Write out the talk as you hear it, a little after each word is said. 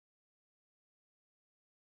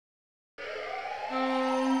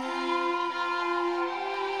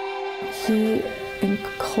He, in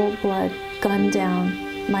cold blood, gunned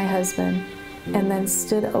down my husband and then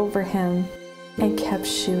stood over him and kept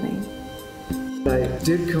shooting. I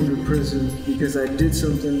did come to prison because I did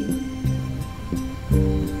something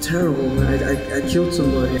terrible. I killed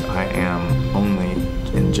somebody. I am only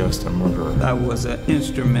and just a murderer. I was an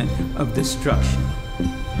instrument of destruction.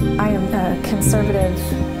 I am a conservative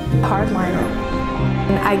hardliner.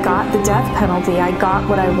 And I got the death penalty. I got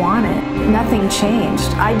what I wanted. Nothing changed.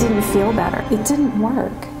 I didn't feel better. It didn't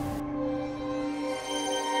work.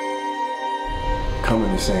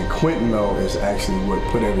 Coming to San Quentin, though, is actually what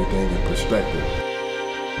put everything in perspective.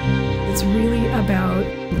 It's really about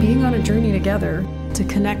being on a journey together to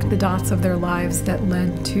connect the dots of their lives that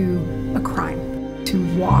led to a crime,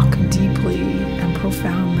 to walk deeply and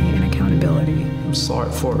profoundly in accountability. I'm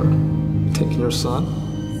sorry for taking your son.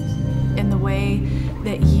 In the way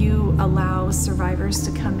that you allow survivors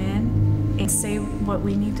to come in and say what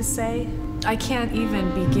we need to say, I can't even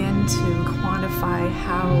begin to quantify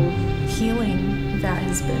how healing that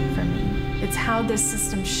has been for me. It's how this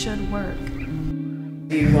system should work.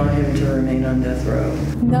 Do you want him to remain on death row?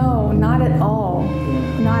 No, not at all.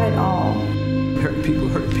 Not at all. Hurt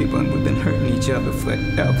people, and we've been hurting each other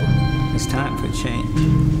forever. It's time for change.